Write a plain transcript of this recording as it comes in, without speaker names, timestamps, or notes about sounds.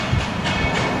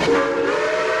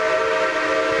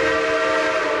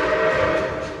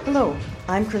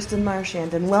I'm Kristen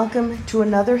Marchand, and welcome to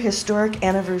another historic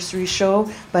anniversary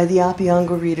show by the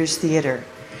Apiongo Readers Theatre.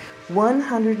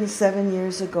 107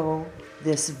 years ago,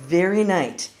 this very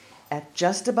night, at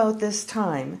just about this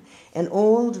time, an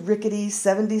old, rickety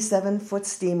 77-foot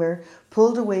steamer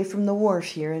pulled away from the wharf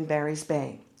here in Barry's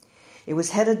Bay. It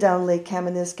was headed down Lake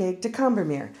Kaministiquia to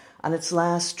Combermere on its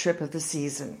last trip of the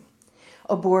season.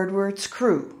 Aboard were its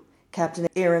crew, Captain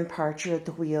Aaron Parcher at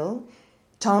the wheel,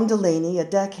 Tom Delaney, a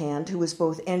deckhand who was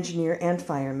both engineer and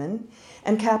fireman,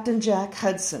 and Captain Jack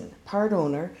Hudson, part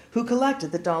owner, who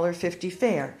collected the $1.50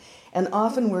 fare and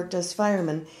often worked as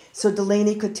fireman so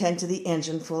Delaney could tend to the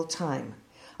engine full time.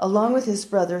 Along with his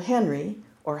brother Henry,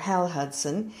 or Hal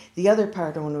Hudson, the other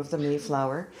part owner of the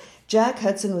Mayflower, Jack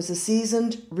Hudson was a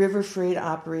seasoned river freight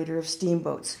operator of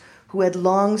steamboats who had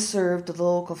long served the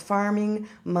local farming,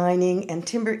 mining, and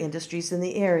timber industries in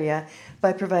the area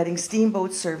by providing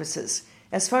steamboat services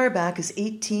as far back as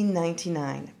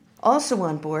 1899. Also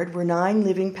on board were 9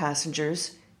 living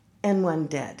passengers and 1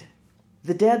 dead.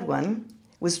 The dead one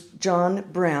was John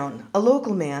Brown, a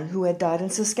local man who had died in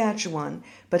Saskatchewan,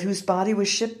 but whose body was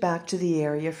shipped back to the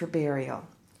area for burial.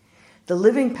 The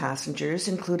living passengers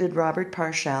included Robert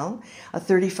Parshall, a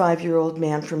 35-year-old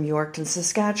man from Yorkton,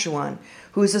 Saskatchewan,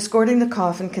 who was escorting the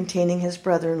coffin containing his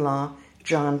brother-in-law,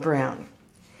 John Brown.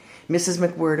 Mrs.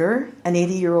 McWhirter, an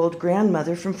 80-year-old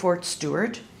grandmother from Fort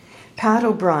Stewart, Pat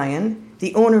O'Brien,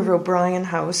 the owner of O'Brien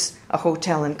House, a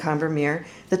hotel in Combermere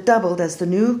that doubled as the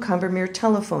new Combermere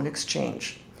Telephone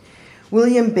Exchange,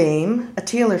 William Bame, a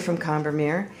tailor from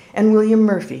Combermere, and William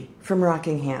Murphy from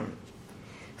Rockingham.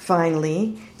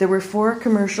 Finally, there were 4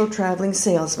 commercial traveling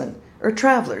salesmen, or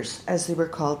travelers as they were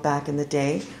called back in the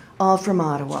day, all from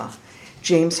Ottawa: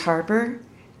 James Harper,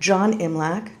 John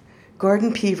Imlach,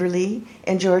 Gordon Peverley,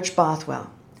 and George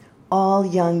Bothwell, all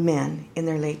young men in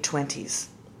their late 20s.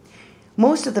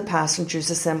 Most of the passengers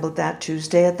assembled that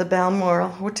Tuesday at the Balmoral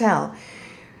Hotel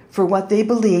for what they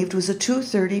believed was a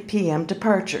 2:30 p.m.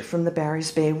 departure from the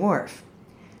Barry's Bay Wharf.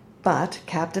 But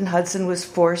Captain Hudson was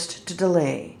forced to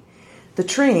delay. The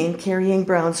train carrying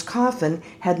Brown's coffin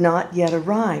had not yet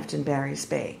arrived in Barry's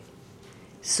Bay.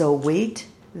 So wait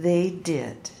they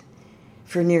did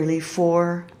for nearly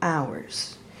 4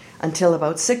 hours, until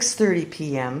about 6:30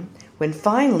 p.m., when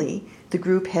finally the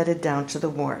group headed down to the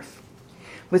wharf.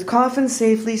 With coffins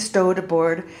safely stowed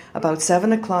aboard about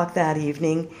 7 o'clock that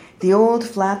evening, the old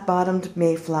flat-bottomed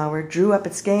Mayflower drew up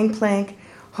its gangplank,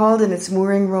 hauled in its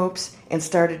mooring ropes, and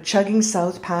started chugging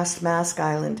south past Mask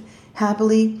Island,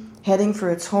 happily heading for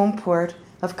its home port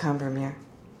of Combermere.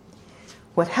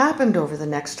 What happened over the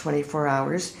next 24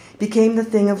 hours became the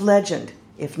thing of legend,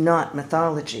 if not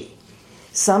mythology.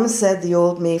 Some said the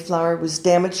old Mayflower was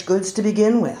damaged goods to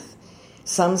begin with.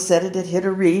 Some said it had hit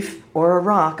a reef or a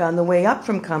rock on the way up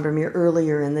from Combermere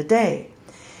earlier in the day,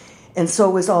 and so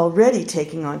was already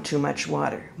taking on too much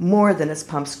water, more than its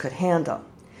pumps could handle.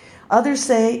 Others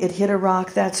say it hit a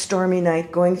rock that stormy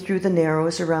night going through the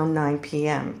Narrows around 9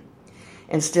 p.m.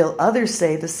 And still others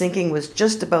say the sinking was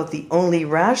just about the only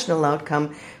rational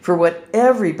outcome for what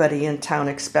everybody in town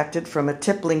expected from a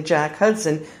tippling Jack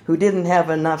Hudson who didn't have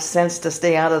enough sense to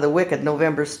stay out of the wicked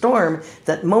November storm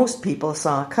that most people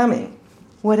saw coming.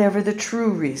 Whatever the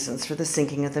true reasons for the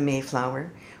sinking of the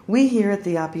Mayflower, we here at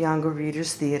the Apiongo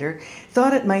Readers Theatre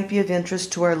thought it might be of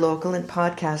interest to our local and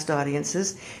podcast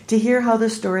audiences to hear how the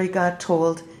story got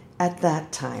told at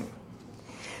that time.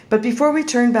 But before we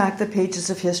turn back the pages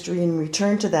of history and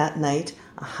return to that night,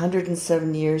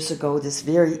 107 years ago this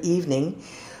very evening,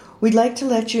 we'd like to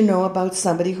let you know about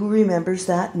somebody who remembers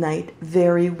that night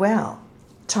very well.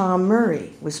 Tom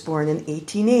Murray was born in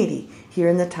 1880 here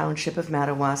in the township of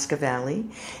Madawaska Valley,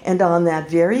 and on that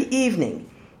very evening,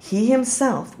 he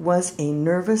himself was a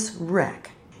nervous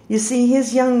wreck. You see,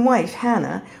 his young wife,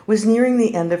 Hannah, was nearing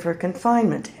the end of her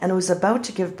confinement and was about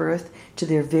to give birth to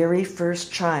their very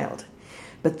first child.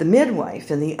 But the midwife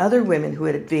and the other women who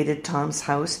had invaded Tom's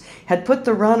house had put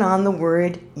the run on the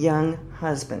worried young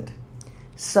husband.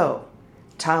 So,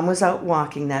 Tom was out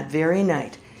walking that very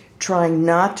night, trying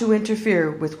not to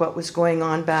interfere with what was going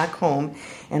on back home,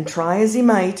 and try as he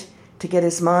might to get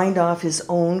his mind off his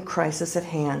own crisis at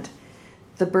hand,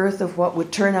 the birth of what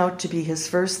would turn out to be his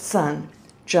first son,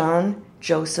 John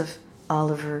Joseph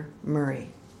Oliver Murray.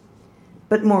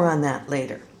 But more on that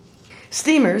later.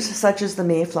 Steamers, such as the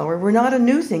Mayflower, were not a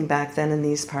new thing back then in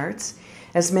these parts.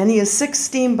 As many as 6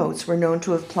 steamboats were known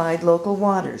to have plied local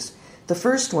waters. The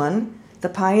first one, the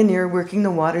Pioneer, working the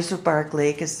waters of Bark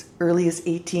Lake as early as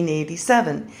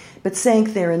 1887, but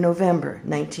sank there in November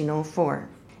 1904.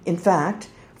 In fact,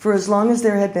 For as long as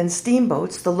there had been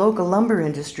steamboats, the local lumber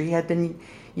industry had been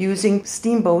using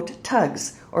steamboat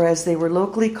tugs, or as they were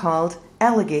locally called,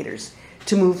 alligators,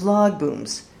 to move log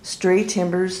booms, stray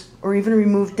timbers, or even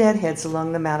remove deadheads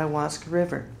along the Madawaska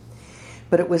River.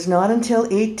 But it was not until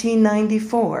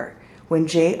 1894, when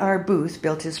J.R. Booth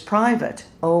built his private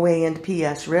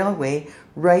OA&PS railway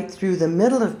right through the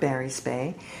middle of Barry's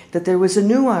Bay, that there was a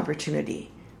new opportunity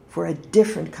for a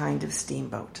different kind of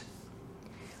steamboat.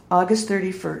 August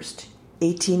 31st,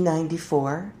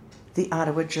 1894, the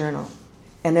Ottawa Journal.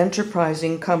 An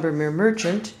enterprising Combermere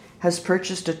merchant has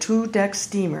purchased a 2-deck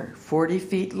steamer, 40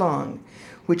 feet long,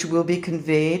 which will be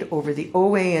conveyed over the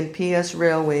OA&PS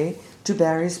railway to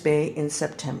Barry's Bay in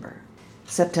September.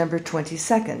 September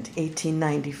 22nd,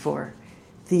 1894,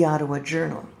 the Ottawa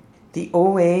Journal. The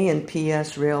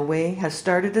OA&PS railway has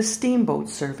started a steamboat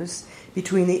service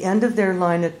between the end of their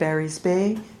line at Barry's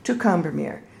Bay to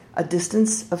Combermere, a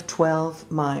distance of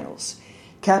 12 miles.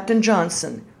 Captain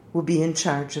Johnson will be in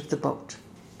charge of the boat.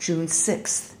 June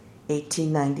 6th,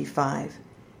 1895,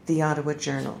 the Ottawa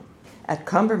Journal. At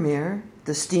Combermere,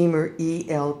 the steamer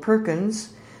E.L.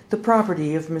 Perkins, the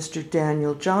property of Mr.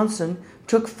 Daniel Johnson,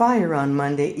 took fire on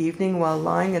Monday evening while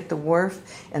lying at the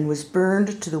wharf and was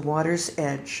burned to the water's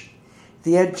edge.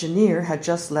 The engineer had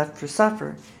just left for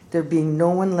supper, there being no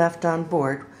one left on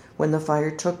board when the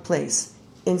fire took place,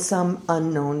 in some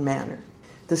unknown manner.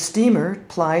 The steamer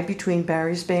plied between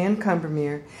Barry's Bay and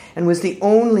Combermere and was the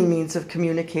only means of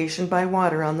communication by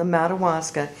water on the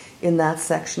Madawaska in that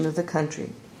section of the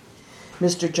country.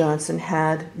 Mr. Johnson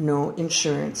had no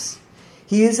insurance.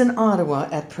 He is in Ottawa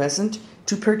at present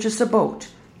to purchase a boat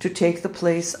to take the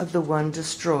place of the one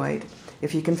destroyed,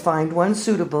 if he can find one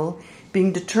suitable,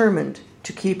 being determined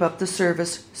to keep up the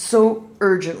service so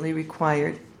urgently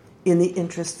required in the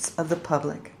interests of the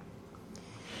public.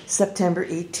 September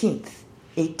 18th,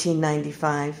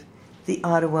 1895, the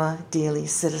Ottawa Daily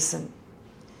Citizen.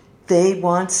 They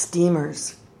want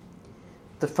steamers.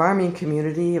 The farming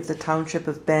community of the township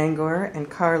of Bangor and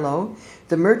Carlow,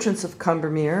 the merchants of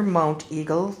Combermere, Mount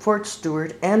Eagle, Fort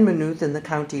Stewart, and Maynooth in the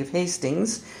county of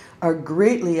Hastings are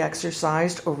greatly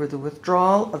exercised over the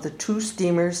withdrawal of the 2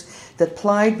 steamers that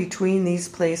plied between these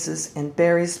places and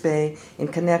Barry's Bay in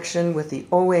connection with the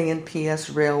OA&PS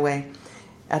railway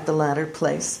at the latter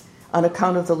place, on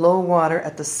account of the low water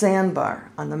at the sandbar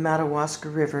on the Madawaska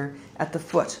River at the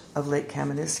foot of Lake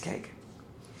Kaministkeg.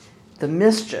 The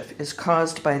mischief is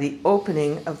caused by the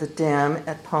opening of the dam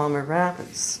at Palmer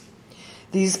Rapids.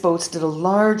 These boats did a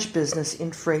large business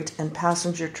in freight and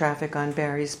passenger traffic on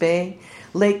Barry's Bay,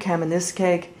 Lake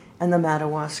Kaministkeg, and the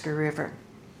Madawaska River.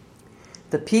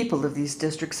 The people of these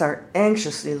districts are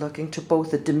anxiously looking to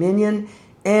both the Dominion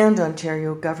and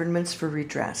Ontario governments for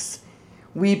redress.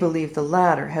 We believe the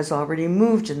latter has already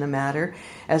moved in the matter,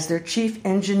 as their chief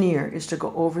engineer is to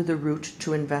go over the route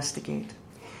to investigate.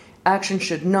 Action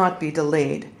should not be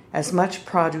delayed, as much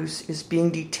produce is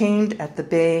being detained at the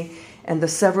bay and the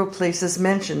several places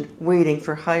mentioned waiting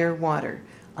for higher water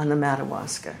on the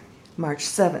Madawaska. March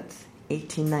 7th,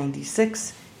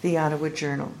 1896, the Ottawa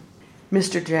Journal.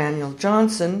 Mr. Daniel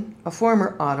Johnson, a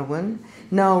former Ottawan,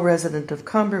 now resident of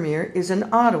Combermere, is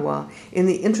in Ottawa in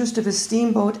the interest of his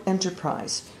steamboat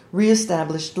enterprise,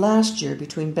 re-established last year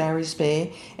between Barry's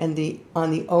Bay and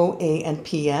on the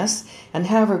OA&PS and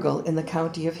Havergal in the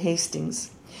county of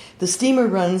Hastings. The steamer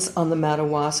runs on the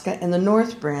Madawaska and the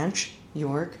North Branch,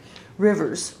 York,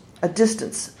 rivers, a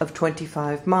distance of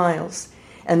 25 miles,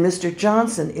 and Mr.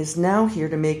 Johnson is now here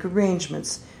to make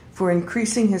arrangements for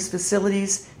increasing his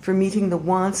facilities for meeting the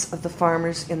wants of the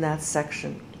farmers in that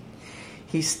section.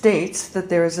 He states that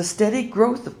there is a steady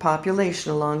growth of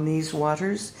population along these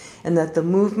waters and that the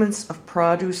movements of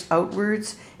produce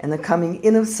outwards and the coming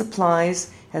in of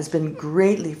supplies has been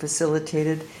greatly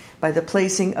facilitated by the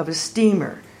placing of a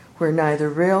steamer where neither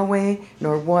railway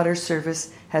nor water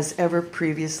service has ever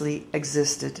previously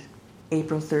existed.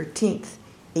 April 13th,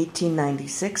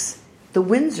 1896, the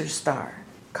Windsor Star,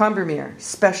 Combermere,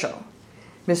 Special.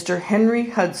 Mr. Henry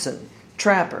Hudson,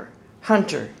 trapper,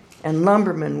 hunter, and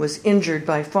lumberman, was injured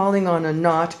by falling on a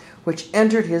knot which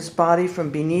entered his body from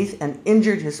beneath and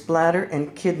injured his bladder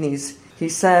and kidneys. He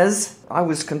says, "I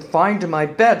was confined to my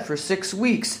bed for 6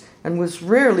 weeks and was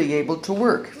rarely able to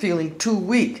work, feeling too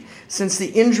weak. Since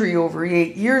the injury over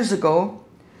 8 years ago,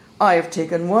 I have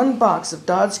taken 1 box of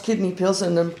Dodd's kidney pills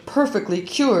and am perfectly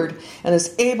cured and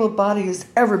as able-bodied as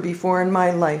ever before in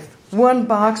my life. 1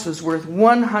 box was worth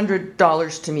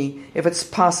 $100 to me, if it's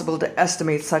possible to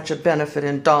estimate such a benefit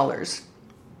in dollars."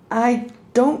 I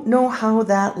Don't know how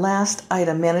that last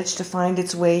item managed to find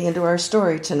its way into our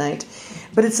story tonight,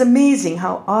 but it's amazing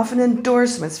how often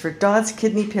endorsements for Dodd's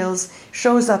kidney pills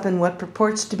shows up in what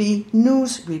purports to be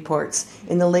news reports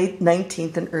in the late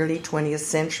 19th and early 20th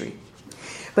century.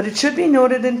 But it should be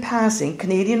noted in passing,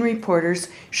 Canadian reporters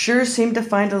sure seem to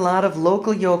find a lot of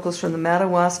local yokels from the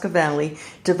Madawaska Valley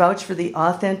to vouch for the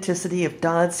authenticity of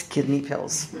Dodd's kidney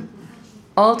pills.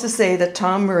 All to say that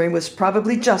Tom Murray was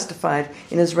probably justified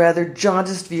in his rather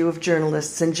jaundiced view of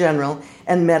journalists in general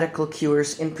and medical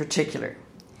cures in particular.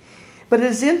 But it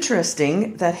is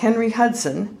interesting that Henry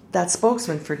Hudson, that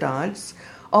spokesman for Dodd's,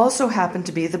 also happened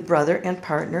to be the brother and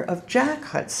partner of Jack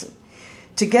Hudson.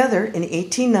 Together, in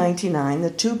 1899, the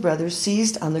two brothers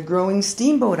seized on the growing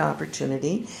steamboat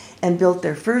opportunity and built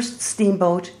their first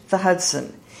steamboat, the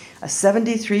Hudson, a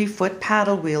 73-foot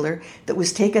paddle wheeler that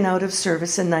was taken out of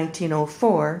service in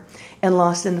 1904 and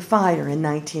lost in a fire in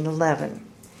 1911.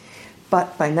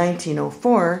 But by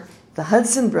 1904, the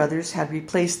Hudson brothers had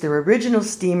replaced their original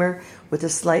steamer with a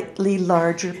slightly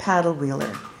larger paddle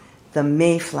wheeler, the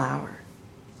Mayflower.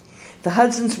 The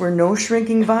Hudsons were no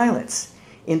shrinking violets.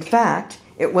 In fact,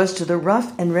 it was to the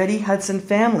rough and ready Hudson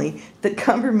family that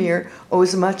Combermere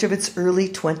owes much of its early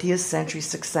 20th century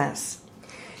success.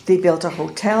 They built a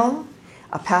hotel,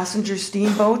 a passenger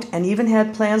steamboat, and even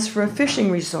had plans for a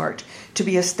fishing resort to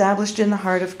be established in the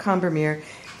heart of Combermere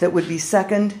that would be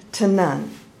second to none.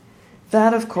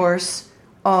 That, of course,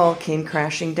 all came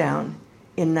crashing down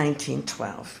in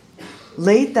 1912.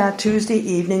 Late that Tuesday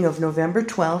evening of November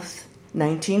 12th,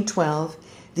 1912,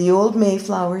 the old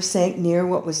Mayflower sank near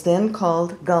what was then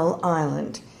called Gull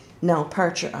Island, now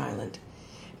Parcher Island.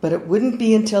 But it wouldn't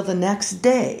be until the next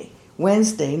day,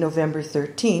 Wednesday, November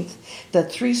 13th,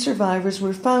 that 3 survivors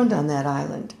were found on that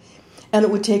island. And it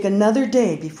would take another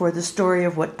day before the story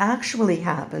of what actually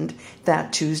happened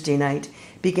that Tuesday night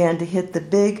began to hit the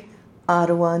big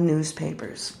Ottawa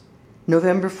newspapers.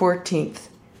 November 14th,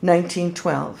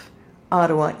 1912,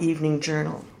 Ottawa Evening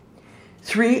Journal.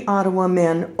 3 Ottawa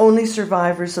men, only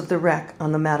survivors of the wreck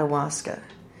on the Madawaska.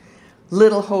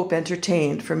 Little hope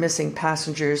entertained for missing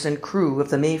passengers and crew of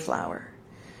the Mayflower.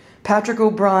 Patrick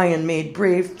O'Brien made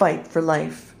brave fight for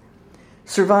life.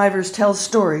 Survivors tell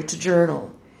story to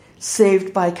journal.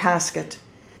 Saved by casket.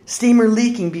 Steamer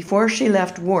leaking before she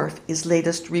left wharf is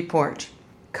latest report.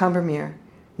 Combermere,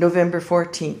 November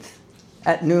 14th.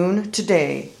 At noon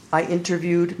today, I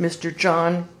interviewed Mr.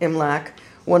 John Imlach,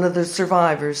 one of the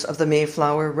survivors of the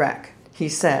Mayflower wreck. He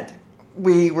said,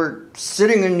 "We were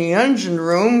sitting in the engine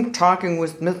room talking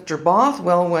with Mr.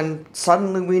 Bothwell when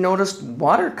suddenly we noticed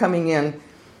water coming in.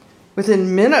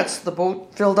 Within minutes, the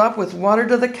boat filled up with water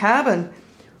to the cabin.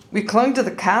 We clung to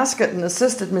the casket and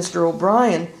assisted Mr.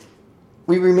 O'Brien.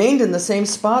 We remained in the same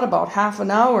spot about half an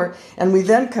hour, and we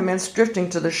then commenced drifting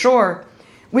to the shore.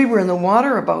 We were in the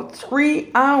water about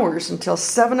 3 hours until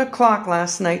 7 o'clock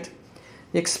last night.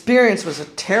 The experience was a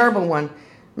terrible one.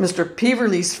 Mr.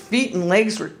 Peverley's feet and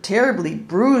legs were terribly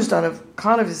bruised on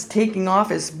account of his taking off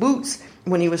his boots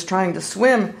when he was trying to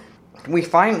swim. We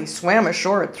finally swam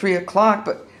ashore at 3 o'clock,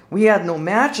 but we had no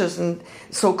matches and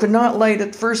so could not light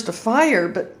at first a fire,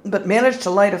 but managed to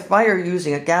light a fire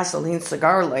using a gasoline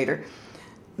cigar lighter.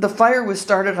 The fire was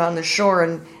started on the shore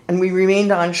and we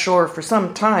remained on shore for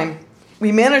some time.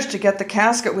 We managed to get the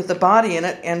casket with the body in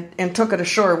it and took it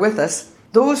ashore with us.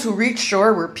 Those who reached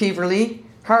shore were Peverley,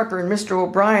 Harper, and Mr.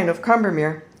 O'Brien of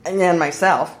Combermere, and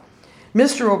myself.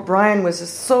 Mr. O'Brien was in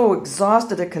so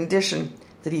exhausted a condition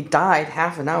that he died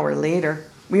half an hour later.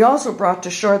 We also brought to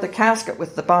shore the casket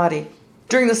with the body.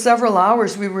 During the several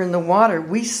hours we were in the water,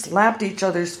 we slapped each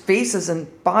other's faces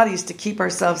and bodies to keep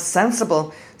ourselves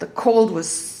sensible. The cold was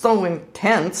so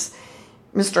intense.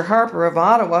 Mr. Harper of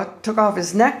Ottawa took off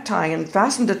his necktie and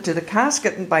fastened it to the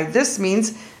casket, and by this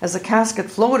means, as the casket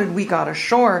floated, we got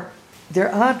ashore.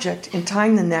 Their object in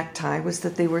tying the necktie was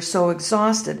that they were so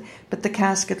exhausted, but the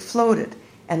casket floated,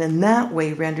 and in that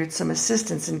way rendered some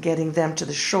assistance in getting them to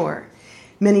the shore.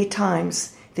 Many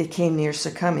times they came near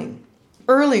succumbing.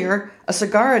 Earlier, a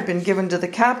cigar had been given to the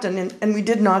captain, and we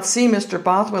did not see Mr.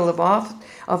 Bothwell of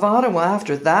Ottawa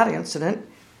after that incident.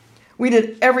 We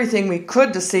did everything we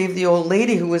could to save the old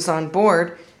lady who was on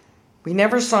board. We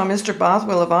never saw Mr.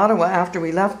 Bothwell of Ottawa after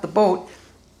we left the boat,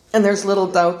 and there's little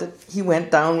doubt that he went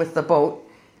down with the boat.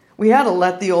 We had to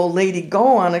let the old lady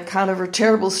go on account of her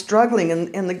terrible struggling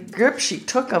and the grip she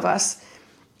took of us.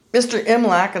 Mr.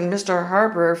 Imlach and Mr.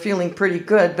 Harper are feeling pretty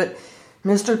good, but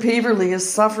Mr. Peverley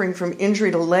is suffering from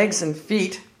injury to legs and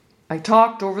feet. I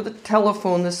talked over the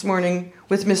telephone this morning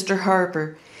with Mr.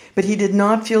 Harper, but he did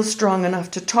not feel strong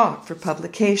enough to talk for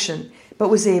publication, but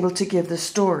was able to give the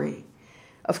story.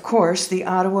 Of course, the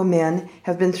Ottawa men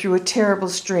have been through a terrible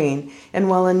strain, and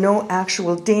while in no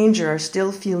actual danger, are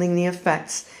still feeling the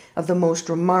effects of the most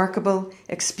remarkable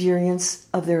experience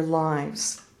of their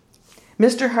lives.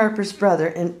 Mr. Harper's brother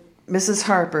and Mrs.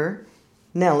 Harper,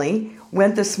 Nellie,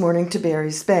 went this morning to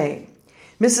Barry's Bay.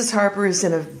 Mrs. Harper is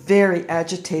in a very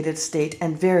agitated state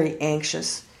and very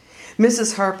anxious.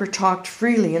 Mrs. Harper talked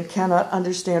freely and cannot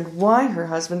understand why her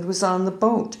husband was on the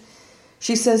boat.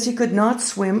 She says he could not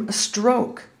swim a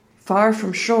stroke. Far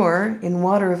from shore, in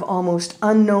water of almost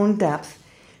unknown depth,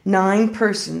 9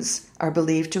 persons are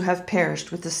believed to have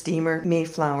perished with the steamer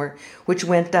Mayflower, which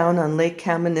went down on Lake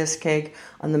Kaministkeg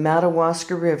on the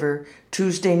Madawaska River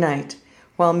Tuesday night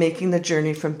while making the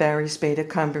journey from Barry's Bay to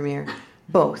Combermere,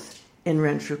 both in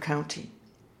Renfrew County.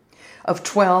 Of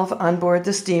 12 on board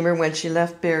the steamer when she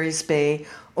left Barry's Bay,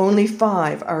 only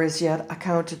 5 are as yet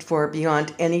accounted for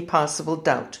beyond any possible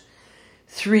doubt.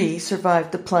 3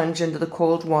 survived the plunge into the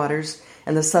cold waters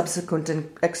and the subsequent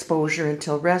exposure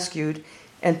until rescued,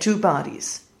 and 2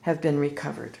 bodies have been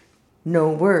recovered. No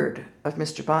word of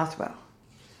Mr. Bothwell.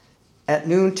 At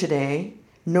noon today,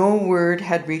 no word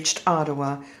had reached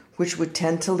Ottawa, which would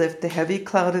tend to lift the heavy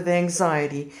cloud of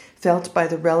anxiety felt by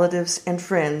the relatives and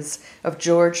friends of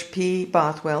George P.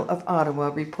 Bothwell of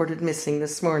Ottawa, reported missing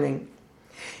this morning.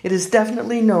 It is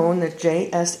definitely known that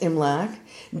J.S. Imlach,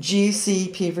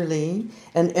 G.C. Peverley,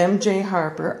 and M.J.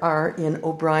 Harper are in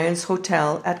O'Brien's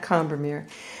Hotel at Combermere,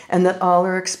 and that all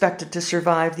are expected to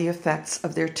survive the effects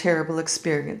of their terrible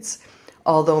experience,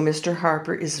 although Mr.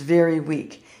 Harper is very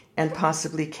weak and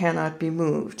possibly cannot be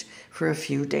moved for a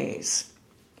few days.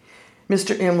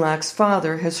 Mr. Imlach's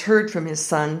father has heard from his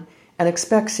son and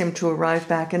expects him to arrive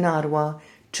back in Ottawa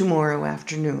tomorrow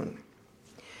afternoon.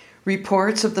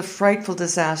 Reports of the frightful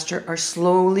disaster are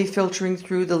slowly filtering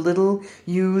through the little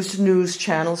used news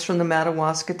channels from the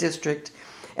Madawaska district,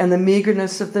 and the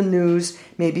meagerness of the news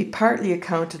may be partly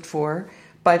accounted for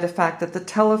by the fact that the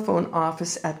telephone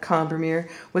office at Combermere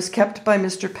was kept by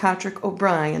Mr. Patrick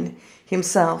O'Brien,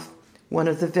 himself one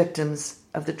of the victims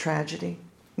of the tragedy.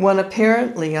 One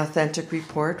apparently authentic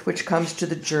report which comes to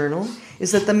the Journal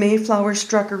is that the Mayflower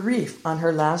struck a reef on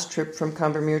her last trip from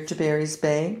Combermere to Barry's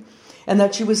Bay, and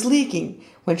that she was leaking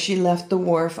when she left the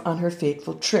wharf on her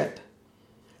fateful trip.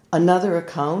 Another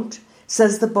account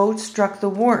says the boat struck the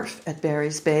wharf at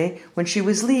Barry's Bay when she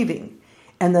was leaving,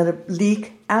 and that a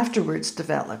leak afterwards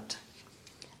developed.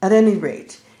 At any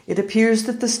rate, it appears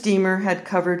that the steamer had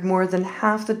covered more than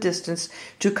half the distance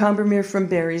to Combermere from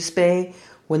Barry's Bay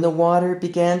when the water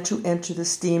began to enter the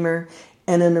steamer,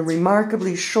 and in a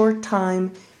remarkably short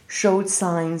time showed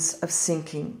signs of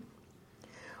sinking.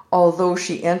 Although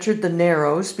she entered the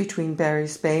narrows between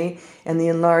Barry's Bay and the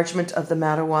enlargement of the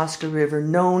Madawaska River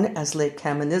known as Lake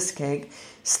Kaministkeg,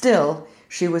 still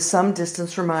she was some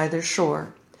distance from either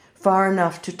shore, far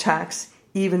enough to tax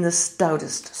even the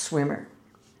stoutest swimmer.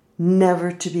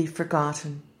 Never to be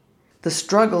forgotten. The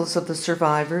struggles of the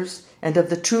survivors and of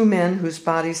the 2 men whose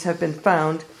bodies have been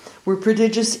found were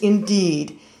prodigious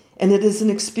indeed, and it is an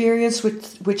experience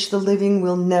which the living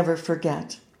will never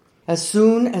forget. As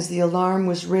soon as the alarm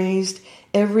was raised,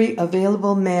 every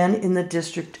available man in the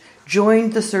district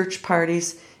joined the search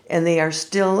parties, and they are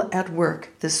still at work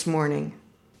this morning.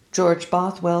 George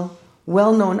Bothwell,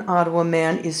 well-known Ottawa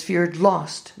man, is feared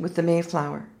lost with the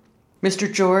Mayflower. Mr.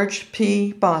 George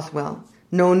P. Bothwell,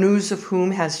 no news of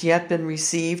whom has yet been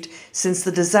received since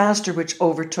the disaster which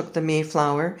overtook the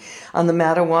Mayflower on the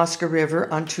Madawaska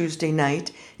River on Tuesday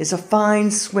night, is a fine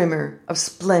swimmer of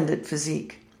splendid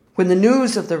physique. When the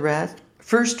news of the wreck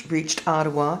first reached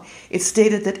Ottawa, it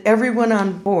stated that everyone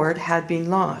on board had been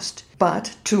lost.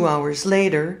 But 2 hours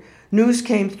later, news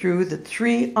came through that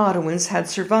 3 Ottawans had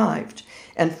survived,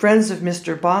 and friends of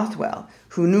Mr. Bothwell,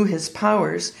 who knew his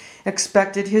powers,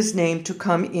 expected his name to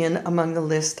come in among the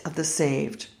list of the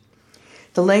saved.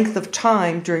 The length of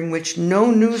time during which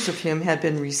no news of him had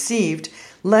been received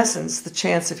lessens the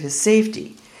chance of his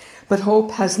safety, but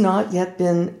hope has not yet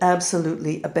been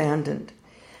absolutely abandoned.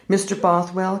 Mr.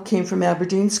 Bothwell came from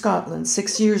Aberdeen, Scotland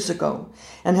 6 years ago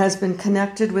and has been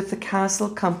connected with the Castle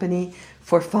Company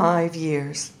for 5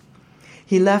 years.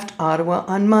 He left Ottawa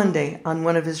on Monday on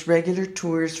one of his regular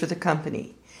tours for the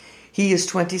company. He is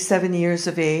 27 years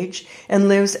of age and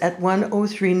lives at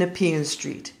 103 Nepean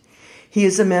Street. He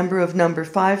is a member of No.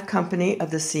 5 Company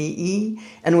of the CE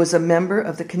and was a member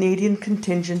of the Canadian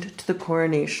contingent to the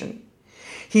coronation.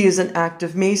 He is an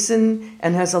active Mason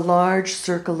and has a large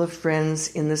circle of friends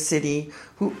in the city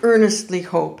who earnestly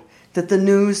hope that the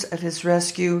news of his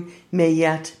rescue may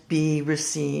yet be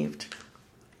received.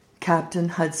 Captain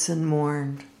Hudson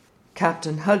mourned.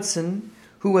 Captain Hudson,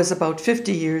 who was about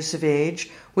 50 years of age,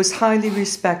 was highly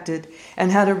respected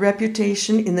and had a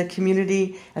reputation in the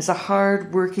community as a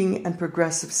hard-working and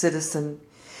progressive citizen.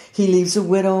 He leaves a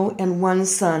widow and one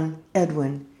son,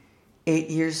 Edwin, 8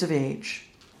 years of age.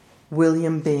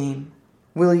 William Bame.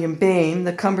 William Bame,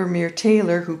 the Combermere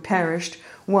tailor who perished,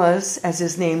 was, as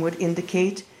his name would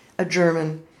indicate, a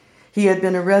German. He had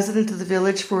been a resident of the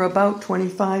village for about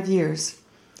 25 years.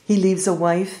 He leaves a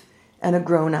wife and a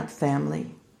grown-up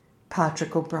family.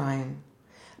 Patrick O'Brien.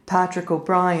 Patrick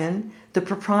O'Brien, the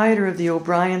proprietor of the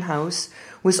O'Brien House,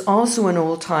 was also an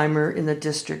old-timer in the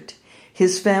district.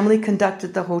 His family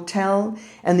conducted the hotel,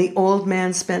 and the old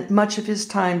man spent much of his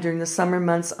time during the summer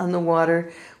months on the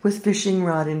water with fishing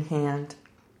rod in hand.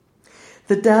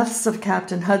 The deaths of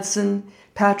Captain Hudson,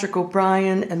 Patrick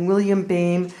O'Brien, and William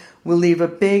Bame will leave a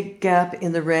big gap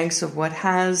in the ranks of what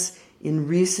has, in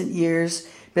recent years,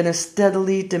 been a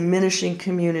steadily diminishing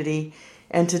community,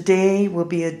 and today will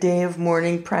be a day of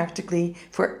mourning practically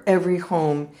for every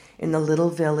home in the little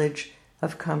village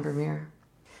of Combermere.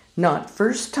 Not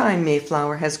first time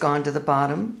Mayflower has gone to the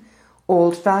bottom.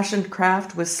 Old-fashioned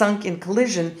craft was sunk in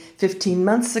collision 15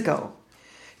 months ago.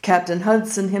 Captain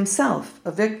Hudson himself,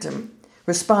 a victim,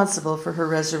 responsible for her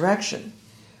resurrection.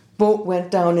 Boat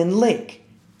went down in lake,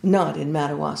 not in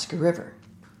Madawaska River.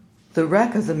 The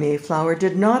wreck of the Mayflower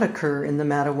did not occur in the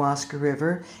Madawaska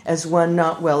River, as one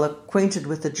not well acquainted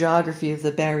with the geography of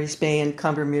the Barry's Bay and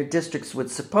Combermere districts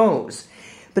would suppose,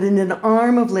 but in an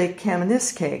arm of Lake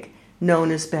Kaministkeg,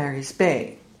 known as Barry's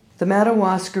Bay. The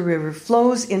Madawaska River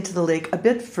flows into the lake a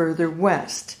bit further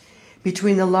west.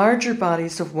 Between the larger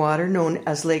bodies of water known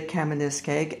as Lake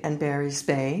Kaministkeg and Barry's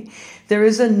Bay, there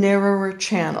is a narrower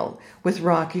channel with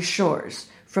rocky shores,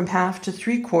 from half to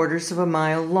 3/4 of a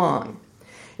mile long.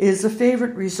 It is a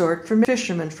favorite resort for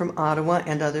fishermen from Ottawa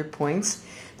and other points,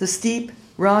 the steep,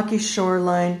 rocky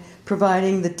shoreline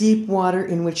providing the deep water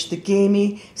in which the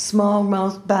gamey,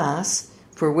 smallmouth bass,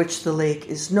 for which the lake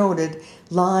is noted,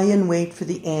 lie in wait for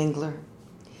the angler.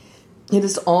 It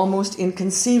is almost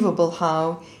inconceivable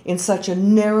how, in such a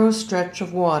narrow stretch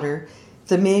of water,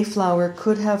 the Mayflower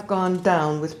could have gone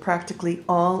down with practically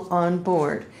all on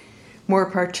board, more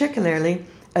particularly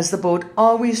as the boat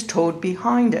always towed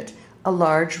behind it, a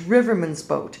large riverman's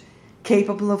boat,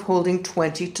 capable of holding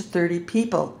 20 to 30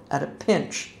 people at a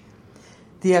pinch.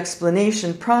 The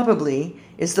explanation probably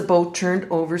is the boat turned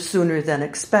over sooner than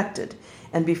expected,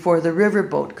 and before the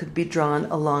riverboat could be drawn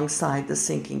alongside the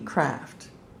sinking craft.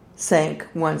 Sank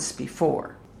once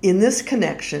before. In this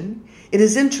connection, it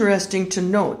is interesting to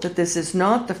note that this is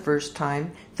not the first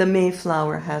time the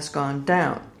Mayflower has gone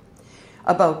down.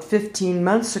 About 15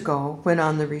 months ago, when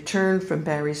on the return from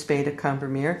Barry's Bay to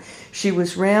Combermere, she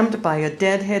was rammed by a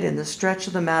deadhead in the stretch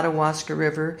of the Madawaska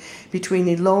River between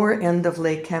the lower end of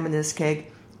Lake Kaministkeg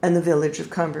and the village of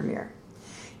Combermere.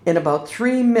 In about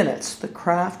 3 minutes, the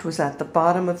craft was at the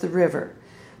bottom of the river.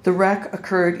 The wreck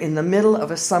occurred in the middle of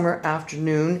a summer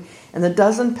afternoon, and the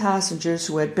dozen passengers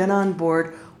who had been on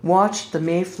board watched the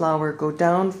Mayflower go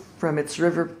down from its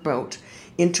riverboat,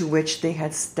 into which they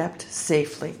had stepped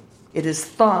safely. It is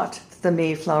thought that the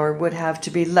Mayflower would have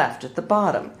to be left at the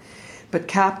bottom, but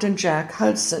Captain Jack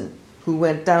Hudson, who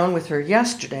went down with her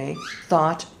yesterday,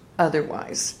 thought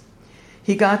otherwise.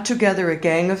 He got together a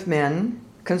gang of men,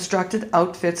 constructed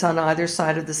outfits on either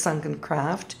side of the sunken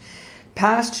craft,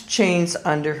 passed chains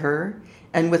under her,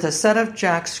 and with a set of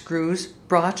jack screws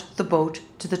brought the boat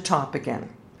to the top again.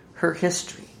 Her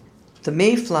history. The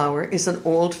Mayflower is an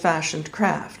old-fashioned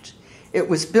craft. It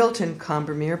was built in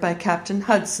Combermere by Captain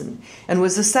Hudson and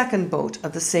was the second boat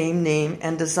of the same name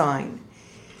and design.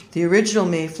 The original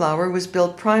Mayflower was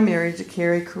built primarily to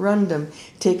carry corundum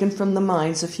taken from the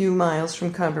mines a few miles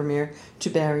from Combermere to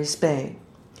Barry's Bay.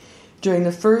 During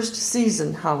the first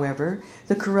season, however,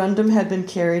 the corundum had been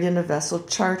carried in a vessel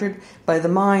chartered by the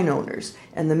mine owners,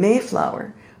 and the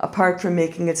Mayflower, apart from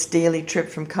making its daily trip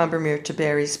from Combermere to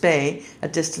Barry's Bay, a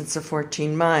distance of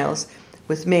 14 miles,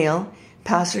 with mail,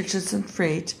 passengers and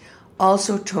freight,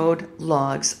 also towed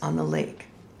logs on the lake.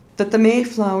 That the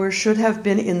Mayflower should have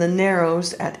been in the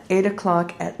Narrows at 8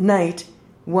 o'clock at night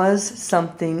was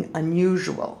something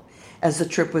unusual, as the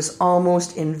trip was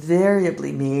almost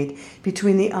invariably made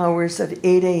between the hours of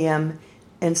 8 a.m.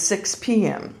 and 6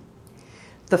 p.m.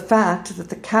 The fact that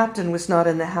the captain was not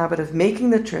in the habit of making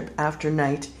the trip after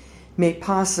night may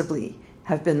possibly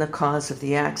have been the cause of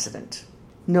the accident.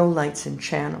 No lights in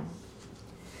channel.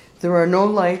 There are no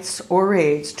lights or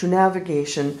aids to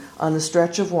navigation on the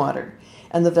stretch of water,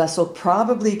 and the vessel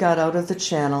probably got out of the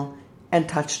channel and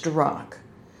touched a rock.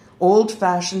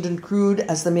 Old-fashioned and crude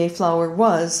as the Mayflower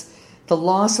was, the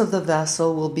loss of the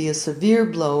vessel will be a severe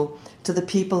blow to the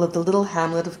people of the little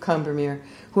hamlet of Combermere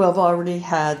who have already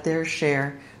had their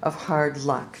share of hard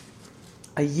luck.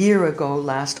 A year ago,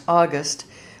 last August,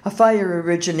 a fire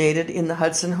originated in the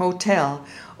Hudson Hotel,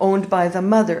 owned by the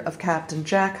mother of Captain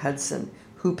Jack Hudson,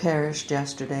 who perished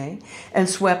yesterday, and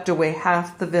swept away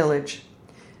half the village.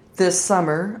 This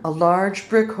summer, a large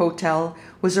brick hotel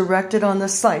was erected on the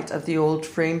site of the old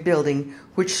frame building,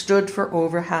 which stood for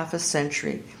over half a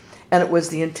century, and it was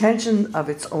the intention of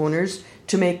its owners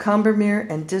to make Combermere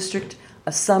and district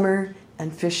a summer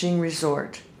and fishing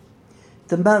resort.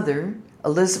 The mother,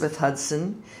 Elizabeth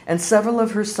Hudson, and several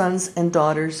of her sons and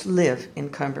daughters live in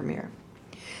Combermere.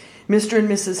 Mr. and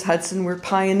Mrs. Hudson were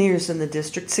pioneers in the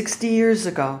district 60 years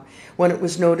ago, when it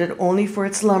was noted only for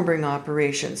its lumbering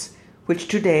operations, which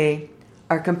today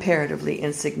are comparatively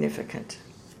insignificant.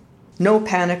 No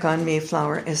panic on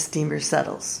Mayflower as steamer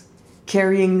settles.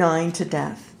 Carrying 9 to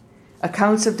death.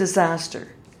 Accounts of disaster.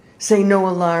 Say no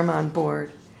alarm on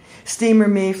board. Steamer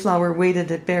Mayflower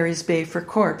waited at Barry's Bay for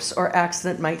corpse or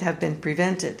accident might have been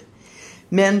prevented.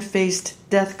 Men faced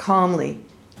death calmly,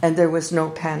 and there was no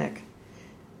panic.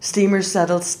 Steamer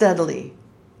settled steadily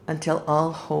until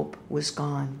all hope was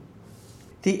gone.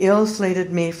 The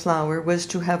ill-fated Mayflower was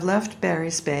to have left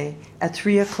Barry's Bay at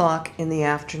 3 o'clock in the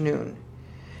afternoon.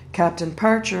 Captain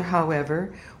Parcher,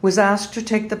 however, was asked to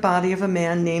take the body of a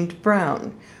man named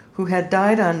Brown, who had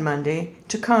died on Monday,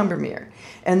 to Combermere,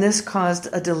 and this caused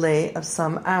a delay of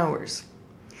some hours.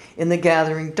 In the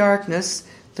gathering darkness,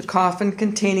 the coffin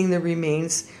containing the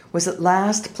remains was at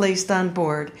last placed on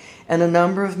board, and a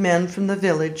number of men from the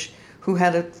village, who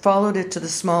had followed it to the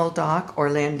small dock or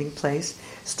landing place,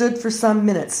 stood for some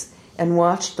minutes and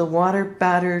watched the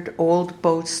water-battered old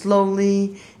boat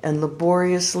slowly and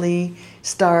laboriously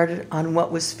start on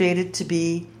what was fated to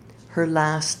be her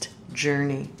last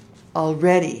journey.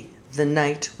 Already the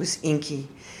night was inky,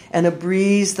 and a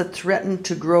breeze that threatened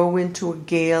to grow into a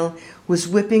gale was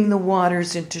whipping the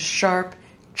waters into sharp,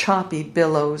 choppy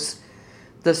billows.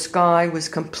 The sky was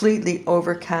completely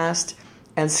overcast,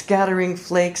 and scattering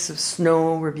flakes of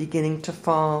snow were beginning to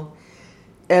fall.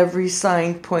 Every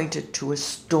sign pointed to a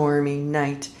stormy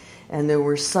night, and there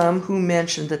were some who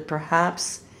mentioned that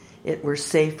perhaps it were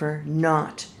safer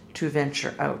not to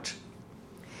venture out.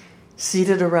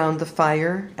 Seated around the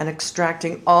fire and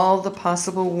extracting all the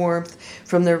possible warmth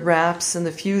from their wraps and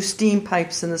the few steam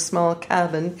pipes in the small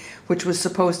cabin, which was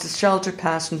supposed to shelter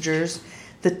passengers,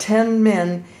 the 10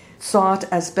 men sought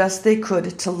as best they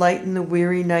could to lighten the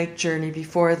weary night journey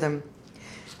before them.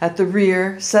 At the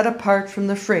rear, set apart from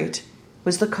the freight,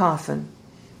 was the coffin.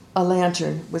 A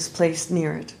lantern was placed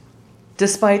near it.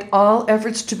 Despite all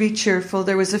efforts to be cheerful,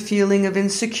 there was a feeling of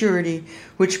insecurity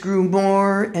which grew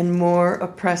more and more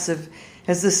oppressive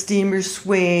as the steamer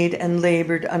swayed and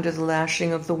labored under the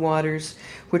lashing of the waters,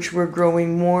 which were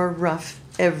growing more rough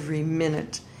every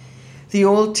minute. The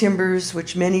old timbers,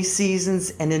 which many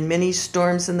seasons and in many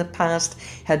storms in the past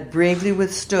had bravely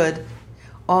withstood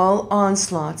all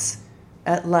onslaughts,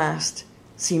 at last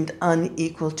seemed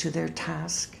unequal to their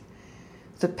task.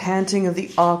 The panting of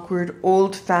the awkward,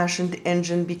 old-fashioned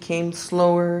engine became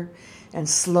slower and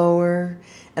slower,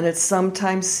 and it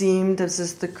sometimes seemed as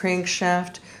if the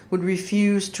crankshaft would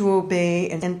refuse to obey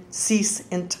and cease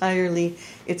entirely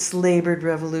its labored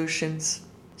revolutions.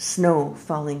 Snow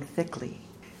falling thickly.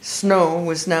 Snow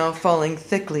was now falling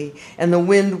thickly, and the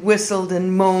wind whistled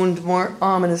and moaned more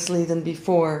ominously than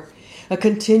before. A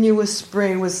continuous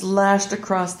spray was lashed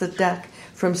across the deck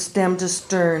from stem to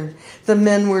stern. The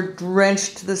men were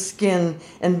drenched to the skin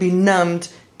and benumbed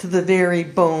to the very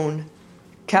bone.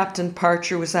 Captain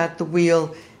Parcher was at the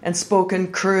wheel and spoke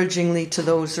encouragingly to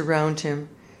those around him.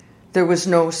 There was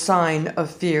no sign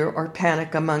of fear or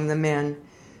panic among the men.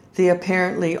 They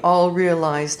apparently all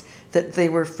realized that they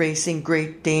were facing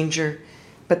great danger,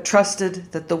 but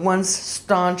trusted that the once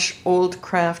staunch old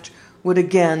craft would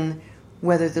again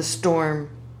weather the storm.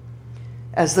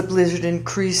 As the blizzard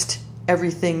increased,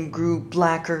 everything grew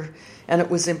blacker, and it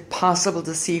was impossible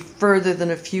to see further than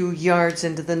a few yards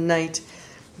into the night.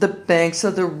 The banks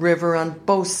of the river on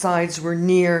both sides were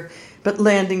near, but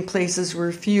landing places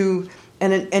were few,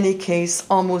 and in any case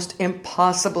almost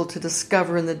impossible to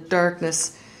discover in the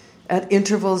darkness. At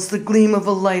intervals, the gleam of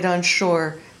a light on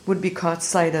shore would be caught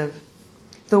sight of.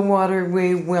 The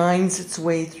waterway winds its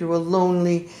way through a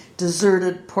lonely,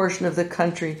 deserted portion of the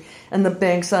country, and the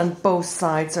banks on both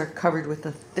sides are covered with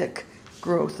a thick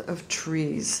growth of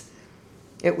trees.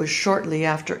 It was shortly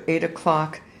after 8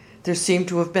 o'clock. There seemed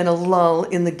to have been a lull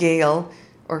in the gale,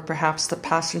 or perhaps the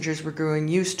passengers were growing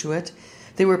used to it.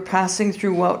 They were passing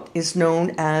through what is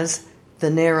known as the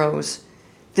Narrows.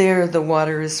 There the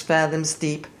water is fathoms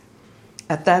deep.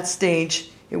 At that stage,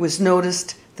 It was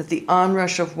noticed that the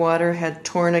onrush of water had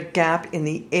torn a gap in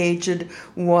the aged,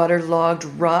 waterlogged,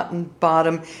 rotten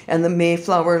bottom, and the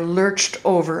Mayflower lurched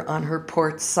over on her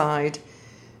port side.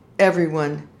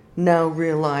 Everyone now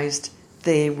realized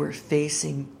they were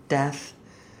facing death.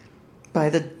 By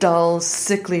the dull,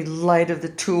 sickly light of the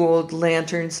two old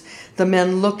lanterns, the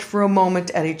men looked for a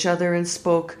moment at each other and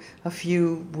spoke a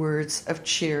few words of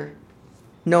cheer.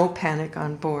 No panic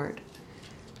on board.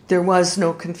 There was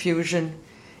no confusion.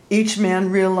 Each man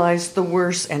realized the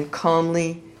worst and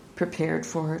calmly prepared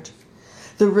for it.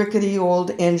 The rickety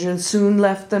old engine soon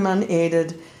left them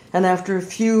unaided, and after a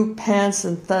few pants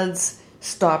and thuds,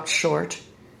 stopped short.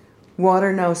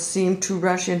 Water now seemed to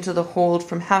rush into the hold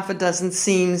from half a dozen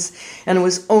seams, and it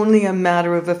was only a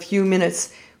matter of a few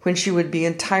minutes when she would be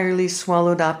entirely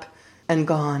swallowed up and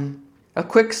gone. A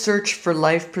quick search for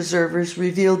life preservers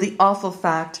revealed the awful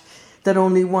fact that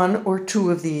only one or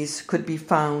two of these could be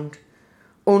found.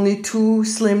 Only two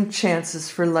slim chances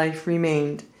for life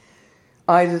remained.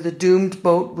 Either the doomed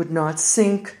boat would not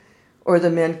sink, or the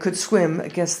men could swim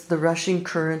against the rushing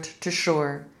current to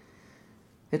shore.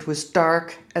 It was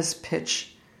dark as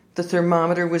pitch. The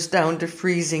thermometer was down to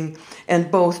freezing,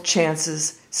 and both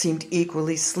chances seemed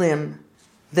equally slim.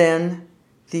 Then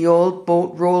the old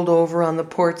boat rolled over on the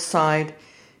port side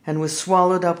and was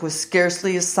swallowed up with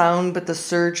scarcely a sound but the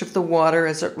surge of the water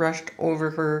as it rushed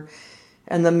over her,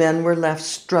 and the men were left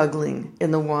struggling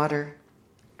in the water.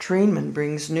 Trainman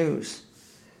brings news.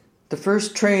 The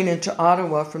first train into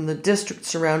Ottawa from the district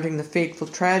surrounding the fateful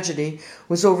tragedy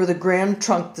was over the Grand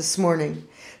Trunk this morning.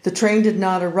 The train did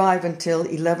not arrive until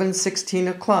 11:16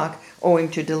 o'clock owing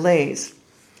to delays.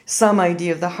 Some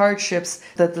idea of the hardships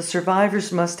that the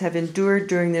survivors must have endured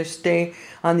during their stay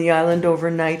on the island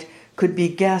overnight could be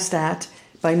guessed at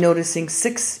by noticing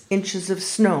 6 inches of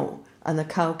snow on the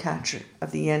cowcatcher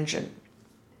of the engine.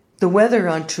 The weather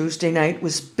on Tuesday night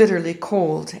was bitterly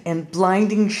cold, and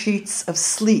blinding sheets of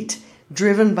sleet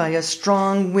driven by a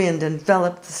strong wind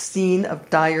enveloped the scene of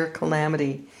dire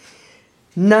calamity.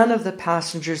 None of the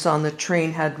passengers on the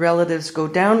train had relatives go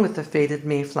down with the fated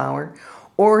Mayflower,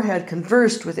 or had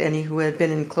conversed with any who had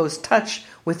been in close touch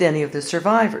with any of the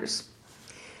survivors.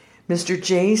 Mr.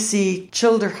 J.C.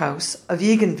 Childerhouse of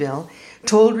Eganville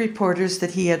told reporters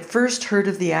that he had first heard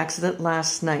of the accident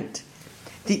last night.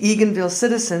 The Eganville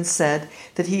citizen said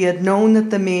that he had known that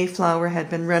the Mayflower had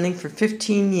been running for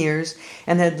 15 years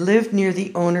and had lived near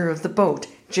the owner of the boat,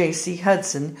 J.C.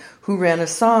 Hudson, who ran a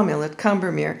sawmill at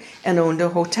Combermere and owned a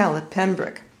hotel at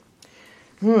Pembroke.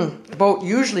 The boat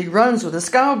usually runs with a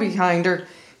scow behind her,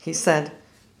 he said.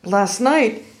 Last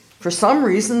night, for some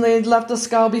reason, they'd left a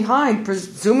scow behind,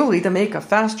 presumably to make a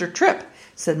faster trip,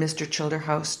 said Mr.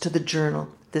 Childerhouse to the Journal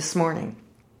this morning.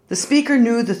 The speaker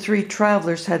knew the 3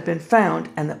 travelers had been found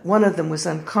and that one of them was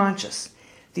unconscious.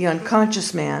 The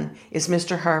unconscious man is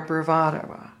Mr. Harper of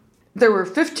Ottawa. There were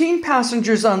 15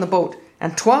 passengers on the boat,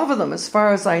 and 12 of them, as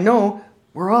far as I know,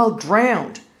 were all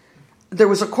drowned. There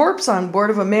was a corpse on board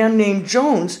of a man named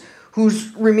Jones,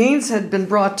 whose remains had been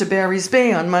brought to Barry's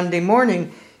Bay on Monday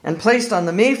morning and placed on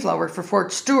the Mayflower for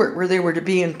Fort Stewart, where they were to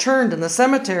be interred in the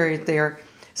cemetery there,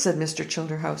 said Mr.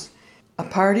 Childerhouse. A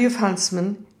party of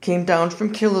huntsmen came down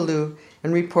from Killaloe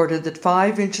and reported that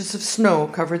 5 inches of snow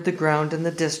covered the ground in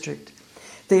the district.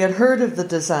 They had heard of the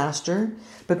disaster,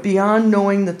 but beyond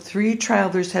knowing that 3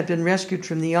 travelers had been rescued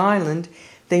from the island,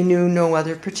 they knew no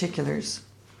other particulars.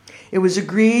 It was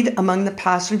agreed among the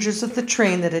passengers of the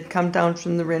train that had come down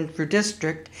from the Renfrew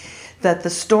district that the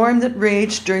storm that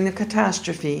raged during the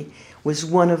catastrophe was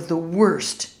one of the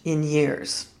worst in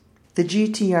years. The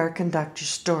GTR conductor's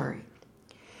story.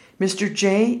 Mr.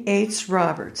 J. H.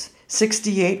 Roberts,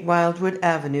 68 Wildwood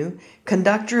Avenue,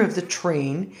 conductor of the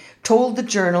train, told the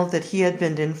Journal that he had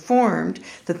been informed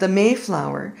that the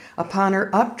Mayflower, upon her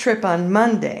up trip on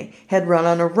Monday, had run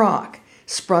on a rock,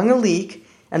 sprung a leak,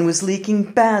 and was leaking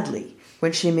badly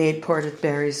when she made port at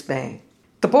Barry's Bay.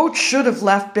 The boat should have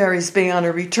left Barry's Bay on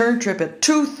a return trip at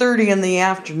 2:30 in the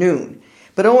afternoon,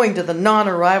 but owing to the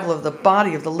non-arrival of the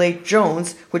body of the late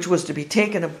Jones, which was to be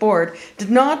taken aboard, did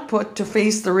not put to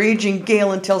face the raging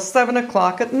gale until 7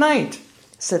 o'clock at night,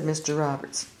 said Mr.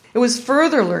 Roberts. It was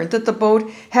further learned that the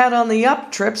boat had on the up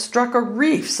trip struck a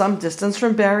reef some distance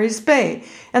from Barry's Bay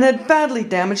and had badly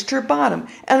damaged her bottom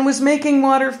and was making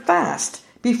water fast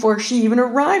before she even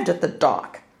arrived at the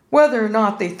dock. Whether or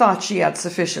not they thought she had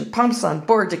sufficient pumps on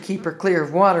board to keep her clear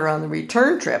of water on the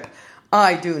return trip,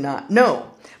 I do not know,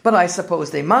 but I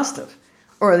suppose they must have,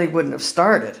 or they wouldn't have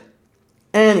started.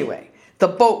 Anyway, the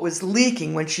boat was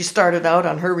leaking when she started out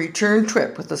on her return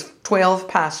trip with the 12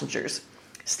 passengers,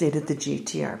 stated the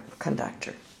GTR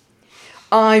conductor.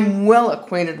 I'm well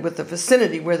acquainted with the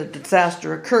vicinity where the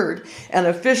disaster occurred, and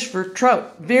have fished for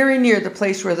trout very near the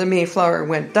place where the Mayflower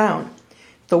went down.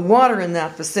 The water in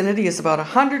that vicinity is about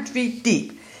 100 feet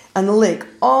deep, and the lake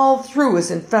all through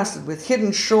is infested with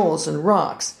hidden shoals and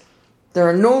rocks. There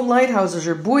are no lighthouses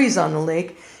or buoys on the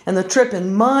lake, and the trip,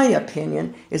 in my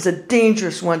opinion, is a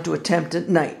dangerous one to attempt at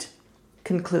night,"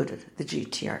 concluded the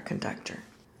GTR conductor.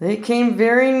 They came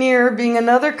very near being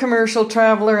another commercial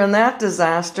traveler in that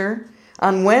disaster.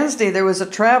 On Wednesday, there was a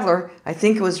traveler, I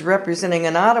think it was representing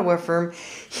an Ottawa firm.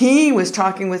 He was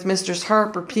talking with Mr.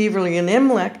 Harper, Peverly, and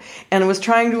Imlek, and was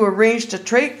trying to arrange to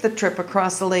take the trip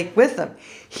across the lake with them.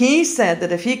 He said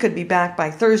that if he could be back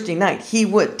by Thursday night, he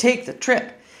would take the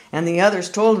trip. And the others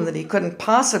told him that he couldn't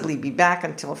possibly be back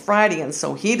until Friday, and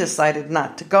so he decided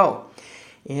not to go.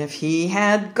 If he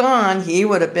had gone, he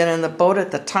would have been in the boat at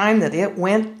the time that it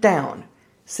went down,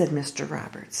 said Mr.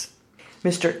 Roberts.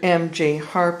 Mr. M.J.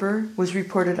 Harper was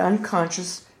reported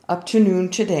unconscious up to noon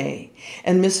today,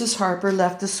 and Mrs. Harper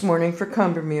left this morning for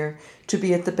Combermere to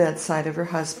be at the bedside of her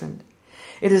husband.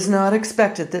 It is not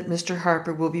expected that Mr.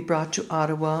 Harper will be brought to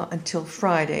Ottawa until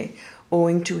Friday,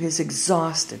 owing to his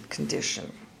exhausted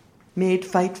condition. Made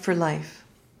fight for life.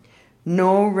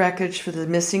 No wreckage for the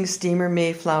missing steamer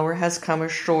Mayflower has come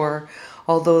ashore,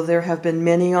 although there have been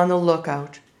many on the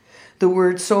lookout. The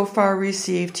word so far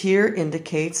received here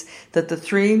indicates that the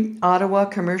 3 Ottawa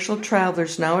commercial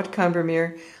travelers now at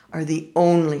Combermere are the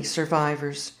only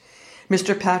survivors.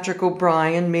 Mr. Patrick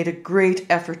O'Brien made a great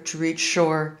effort to reach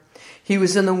shore. He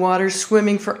was in the water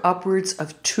swimming for upwards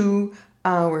of 2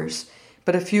 hours,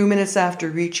 but a few minutes after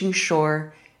reaching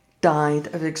shore,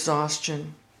 died of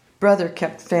exhaustion. Brother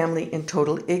kept family in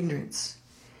total ignorance.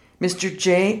 Mr.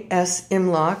 J.S.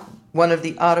 Imlach, one of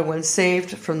the Ottawans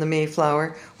saved from the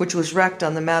Mayflower, which was wrecked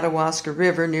on the Madawaska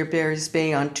River near Barry's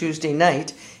Bay on Tuesday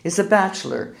night, is a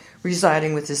bachelor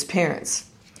residing with his parents.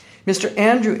 Mr.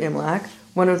 Andrew Imlach,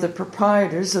 one of the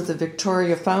proprietors of the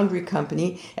Victoria Foundry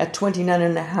Company at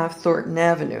 29.5 Thornton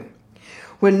Avenue.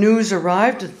 When news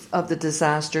arrived of the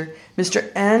disaster,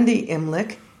 Mr. Andy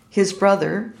Imlach, his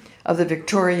brother, of the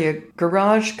Victoria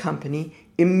Garage Company,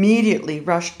 immediately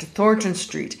rushed to Thornton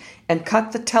Street and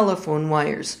cut the telephone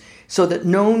wires so that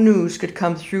no news could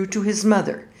come through to his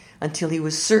mother until he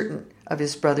was certain of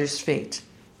his brother's fate.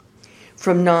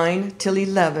 From 9 till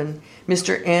 11,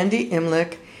 Mr. Andy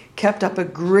Imlach kept up a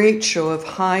great show of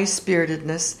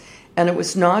high-spiritedness, and it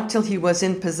was not till he was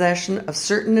in possession of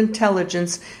certain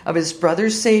intelligence of his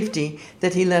brother's safety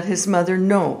that he let his mother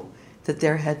know that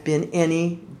there had been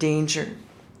any danger.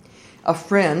 A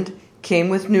friend came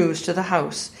with news to the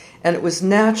house, and it was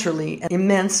naturally an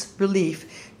immense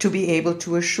relief to be able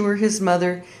to assure his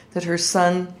mother that her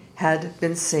son had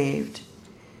been saved.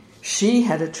 She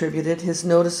had attributed his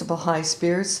noticeable high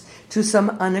spirits to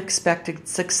some unexpected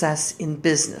success in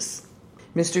business.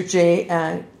 Mr.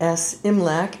 J.S.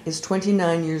 Imlach is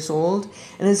 29 years old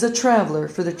and is a traveler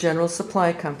for the General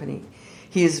Supply Company.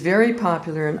 He is very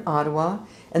popular in Ottawa,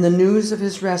 and the news of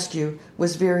his rescue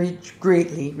was very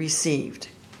greatly received.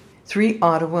 3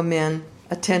 Ottawa men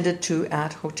attended to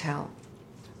at hotel.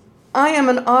 "I am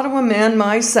an Ottawa man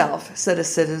myself," said a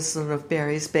citizen of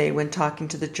Barry's Bay when talking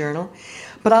to the Journal,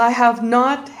 "but I have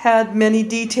not had many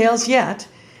details yet.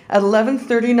 At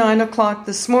 11:39 o'clock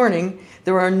this morning,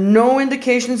 there are no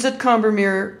indications at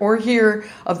Combermere or here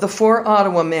of the 4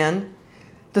 Ottawa men.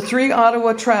 The 3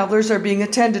 Ottawa travelers are being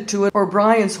attended to at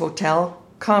O'Brien's Hotel,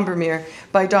 Combermere,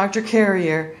 by Dr.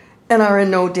 Carrier, and are in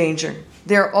no danger.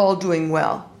 They are all doing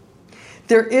well.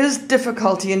 There is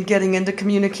difficulty in getting into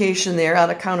communication there on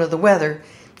account of the weather,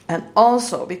 and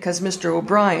also because Mr.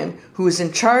 O'Brien, who is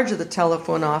in charge of the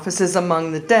telephone office, is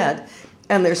among the dead,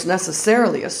 and there's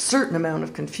necessarily a certain amount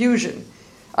of confusion.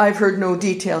 I've heard no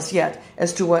details yet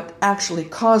as to what actually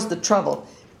caused the trouble,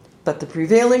 but the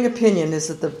prevailing opinion is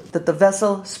that the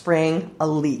vessel sprang a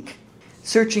leak.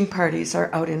 Searching parties are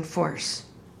out in force.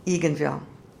 Eganville.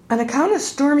 On account of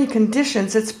stormy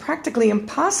conditions, it's practically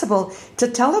impossible to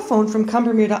telephone from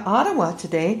Combermere to Ottawa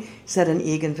today, said an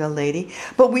Eganville lady,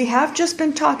 but we have just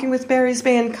been talking with Barry's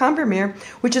Bay and Combermere,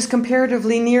 which is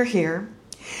comparatively near here.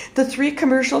 The 3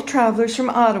 commercial travelers from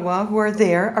Ottawa who are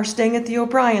there are staying at the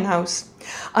O'Brien house.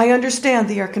 I understand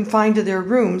they are confined to their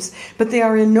rooms, but they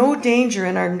are in no danger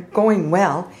and are going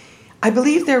well. I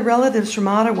believe their relatives from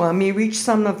Ottawa may reach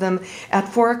some of them at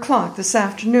 4 o'clock this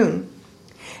afternoon.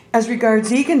 As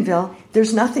regards Eganville,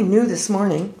 there's nothing new this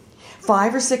morning.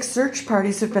 5 or 6 search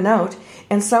parties have been out,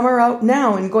 and some are out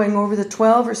now and going over the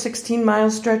 12 or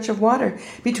 16-mile stretch of water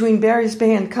between Barry's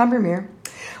Bay and Combermere.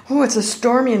 Oh, it's a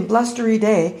stormy and blustery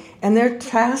day, and their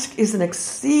task is an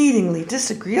exceedingly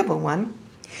disagreeable one.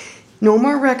 No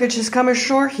more wreckage has come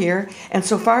ashore here, and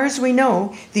so far as we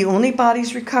know, the only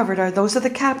bodies recovered are those of the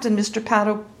captain, Mr. Pat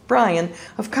O'Brien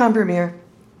of Combermere.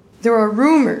 There are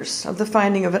rumors of the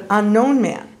finding of an unknown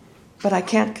man, but I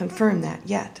can't confirm that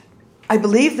yet. I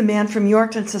believe the man from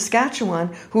Yorkton,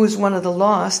 Saskatchewan, who was one of the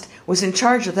lost, was in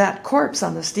charge of that corpse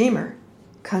on the steamer.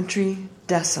 Country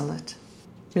desolate.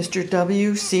 Mr.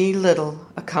 W.C. Little,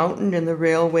 accountant in the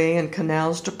Railway and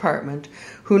Canals Department,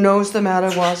 who knows the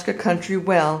Madawaska country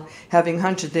well, having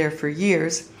hunted there for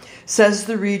years, says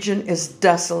the region is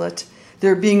desolate,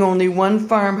 there being only one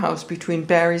farmhouse between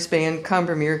Barry's Bay and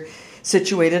Combermere,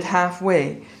 situated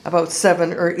halfway, about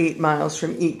 7 or 8 miles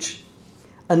from each.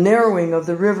 A narrowing of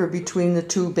the river between the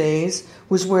two bays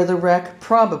was where the wreck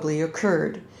probably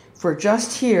occurred, for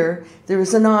just here there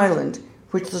is an island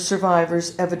which the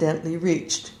survivors evidently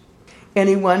reached.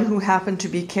 Anyone who happened to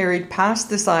be carried past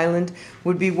this island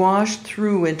would be washed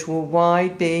through into a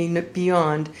wide bay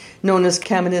beyond, known as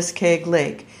Kaministkeg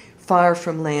Lake, far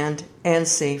from land and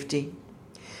safety.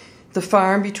 The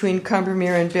farm between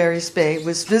Combermere and Barry's Bay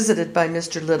was visited by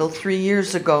Mr. Little 3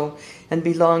 years ago and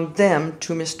belonged then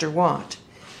to Mr. Watt.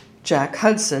 Jack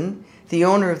Hudson, the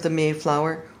owner of the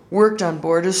Mayflower, worked on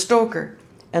board as stoker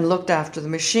and looked after the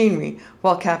machinery,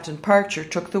 while Captain Parcher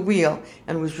took the wheel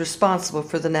and was responsible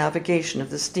for the navigation of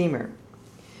the steamer.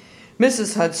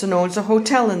 Mrs. Hudson owns a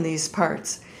hotel in these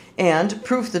parts, and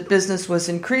proof that business was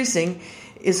increasing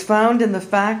is found in the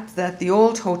fact that the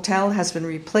old hotel has been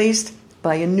replaced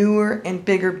by a newer and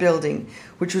bigger building,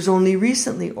 which was only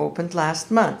recently opened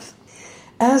last month.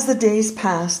 As the days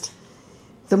passed,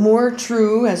 the more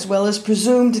true as well as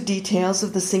presumed details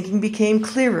of the sinking became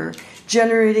clearer,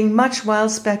 generating much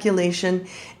wild speculation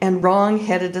and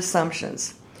wrong-headed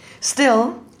assumptions.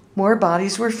 Still, more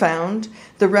bodies were found,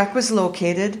 the wreck was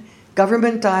located,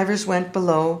 government divers went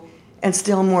below, and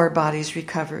still more bodies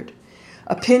recovered.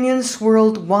 Opinions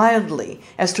swirled wildly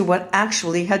as to what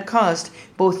actually had caused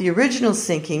both the original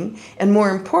sinking and, more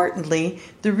importantly,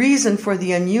 the reason for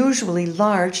the unusually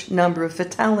large number of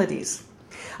fatalities.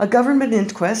 A government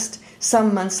inquest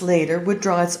some months later would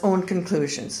draw its own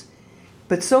conclusions.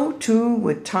 But so too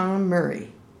would Tom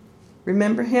Murray.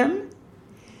 Remember him?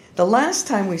 The last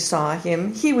time we saw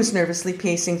him, he was nervously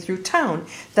pacing through town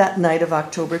that night of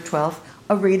October 12th,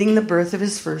 awaiting the birth of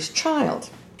his first child.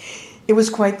 It was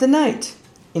quite the night.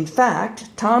 In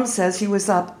fact, Tom says he was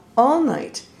up all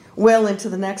night, well into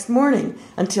the next morning,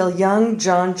 until young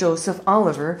John Joseph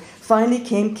Oliver finally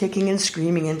came kicking and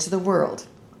screaming into the world.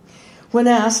 When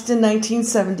asked in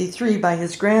 1973 by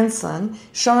his grandson,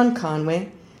 Sean Conway,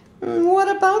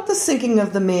 "What about the sinking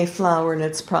of the Mayflower and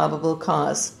its probable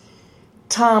cause?"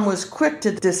 Tom was quick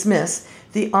to dismiss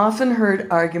the often heard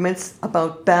arguments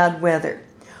about bad weather,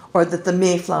 or that the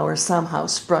Mayflower somehow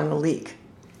sprung a leak.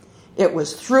 "It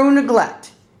was through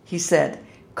neglect," he said,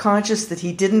 conscious that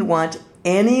he didn't want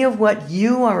any of what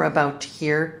you are about to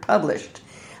hear published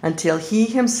until he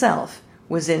himself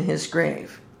was in his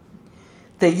grave.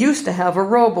 They used to have a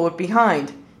rowboat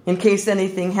behind in case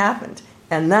anything happened,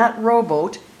 and that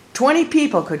rowboat, 20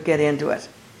 people could get into it.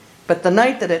 But the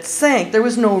night that it sank, there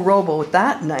was no rowboat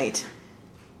that night.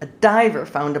 A diver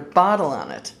found a bottle on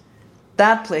it.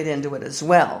 That played into it as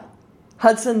well.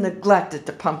 Hudson neglected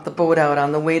to pump the boat out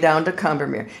on the way down to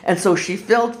Combermere, and so she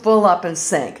filled full up and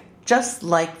sank, just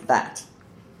like that.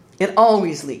 It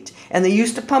always leaked, and they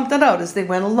used to pump that out as they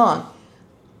went along.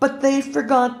 But they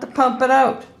forgot to pump it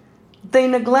out. They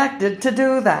neglected to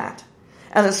do that.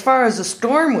 And as far as a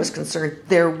storm was concerned,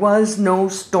 there was no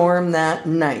storm that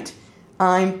night.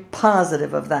 I'm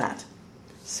positive of that,"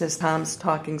 says Tom's,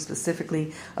 talking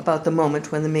specifically about the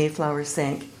moment when the Mayflower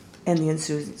sank and the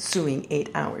ensuing 8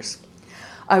 hours.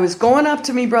 "I was going up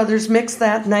to me brother's mix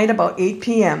that night about 8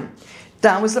 p.m.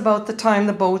 That was about the time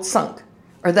the boat sunk,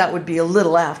 or that would be a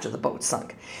little after the boat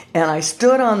sunk. And I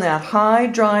stood on that high,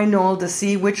 dry knoll to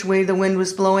see which way the wind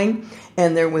was blowing,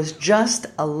 and there was just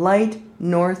a light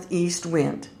northeast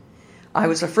wind. I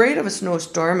was afraid of a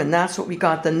snowstorm, and that's what we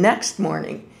got the next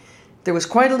morning. There was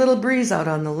quite a little breeze out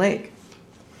on the lake.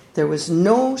 There was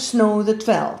no snow that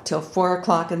fell till 4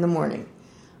 o'clock in the morning.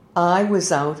 I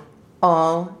was out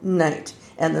all night,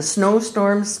 and the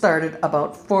snowstorm started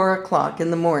about 4 o'clock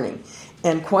in the morning.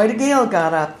 And quite a gale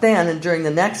got up then, and during the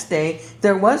next day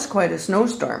there was quite a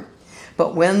snowstorm.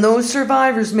 But when those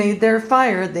survivors made their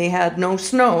fire, they had no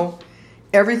snow.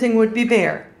 Everything would be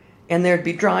bare, and there'd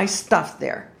be dry stuff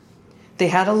there. They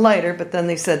had a lighter, but then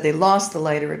they said they lost the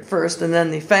lighter at first, and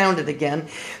then they found it again.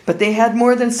 But they had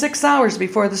more than 6 hours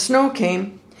before the snow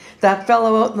came. That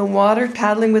fellow out in the water,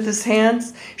 paddling with his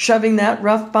hands, shoving that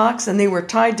rough box, and they were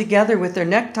tied together with their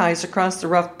neckties across the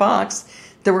rough box.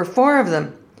 There were 4 of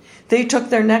them. They took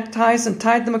their neckties and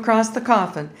tied them across the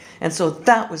coffin, and so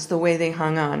that was the way they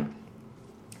hung on.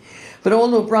 But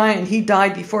old O'Brien, he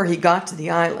died before he got to the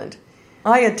island.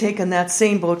 I had taken that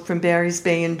same boat from Barry's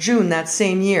Bay in June that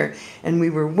same year, and we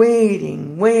were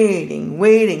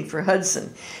waiting for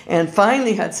Hudson. And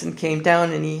finally Hudson came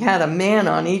down, and he had a man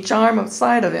on each arm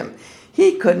outside of him.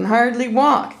 He couldn't hardly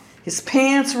walk. His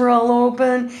pants were all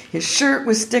open, his shirt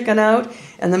was sticking out,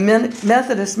 and the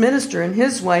Methodist minister and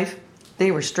his wife, they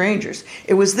were strangers.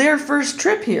 It was their first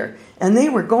trip here, and they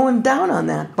were going down on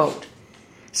that boat.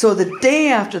 So the day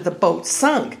after the boat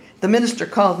sunk, the minister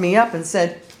called me up and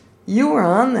said, "You were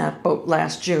on that boat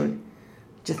last June.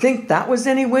 Do you think that was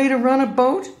any way to run a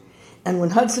boat?" And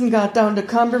when Hudson got down to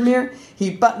Combermere,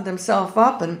 he buttoned himself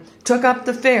up and took up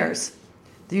the fares.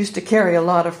 They used to carry a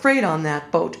lot of freight on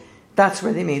that boat. That's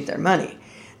where they made their money.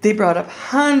 They brought up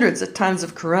hundreds of tons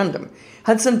of corundum.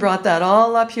 Hudson brought that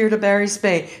all up here to Barry's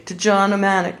Bay to John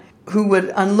O'Manick, who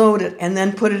would unload it and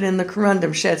then put it in the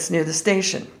corundum sheds near the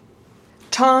station.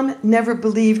 Tom never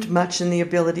believed much in the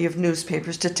ability of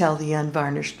newspapers to tell the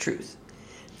unvarnished truth.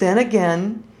 Then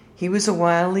again, he was a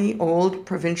wily old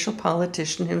provincial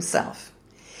politician himself.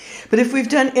 But if we've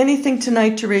done anything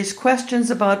tonight to raise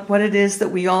questions about what it is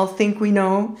that we all think we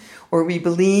know, or we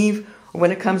believe, or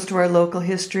when it comes to our local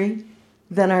history,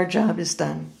 then our job is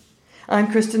done. I'm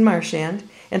Kristen Marchand,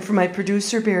 and for my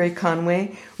producer, Barry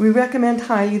Conway, we recommend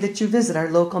highly that you visit our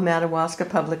local Madawaska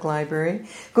Public Library,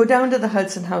 go down to the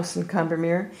Hudson House in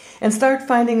Combermere, and start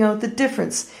finding out the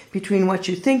difference between what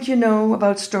you think you know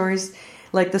about stories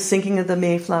like the sinking of the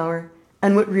Mayflower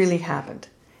and what really happened.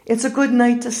 It's a good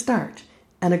night to start,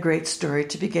 and a great story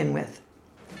to begin with.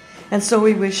 And so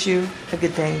we wish you a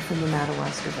good day from the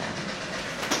Madawaska Valley.